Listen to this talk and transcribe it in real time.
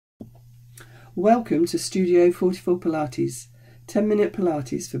Welcome to Studio 44 Pilates, 10-minute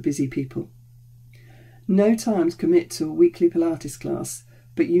Pilates for busy people. No time to commit to a weekly Pilates class,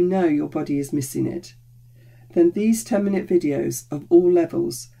 but you know your body is missing it. Then these 10-minute videos of all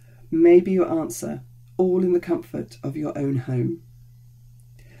levels may be your answer, all in the comfort of your own home.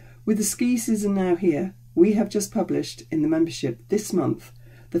 With the ski season now here, we have just published in the membership this month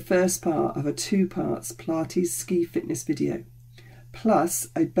the first part of a 2-part Pilates ski fitness video, plus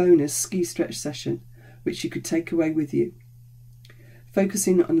a bonus ski stretch session which you could take away with you.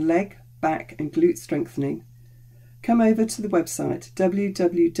 Focusing on leg, back and glute strengthening, come over to the website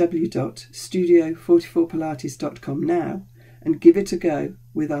www.studio44pilates.com now and give it a go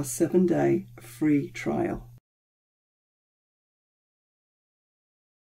with our 7-day free trial.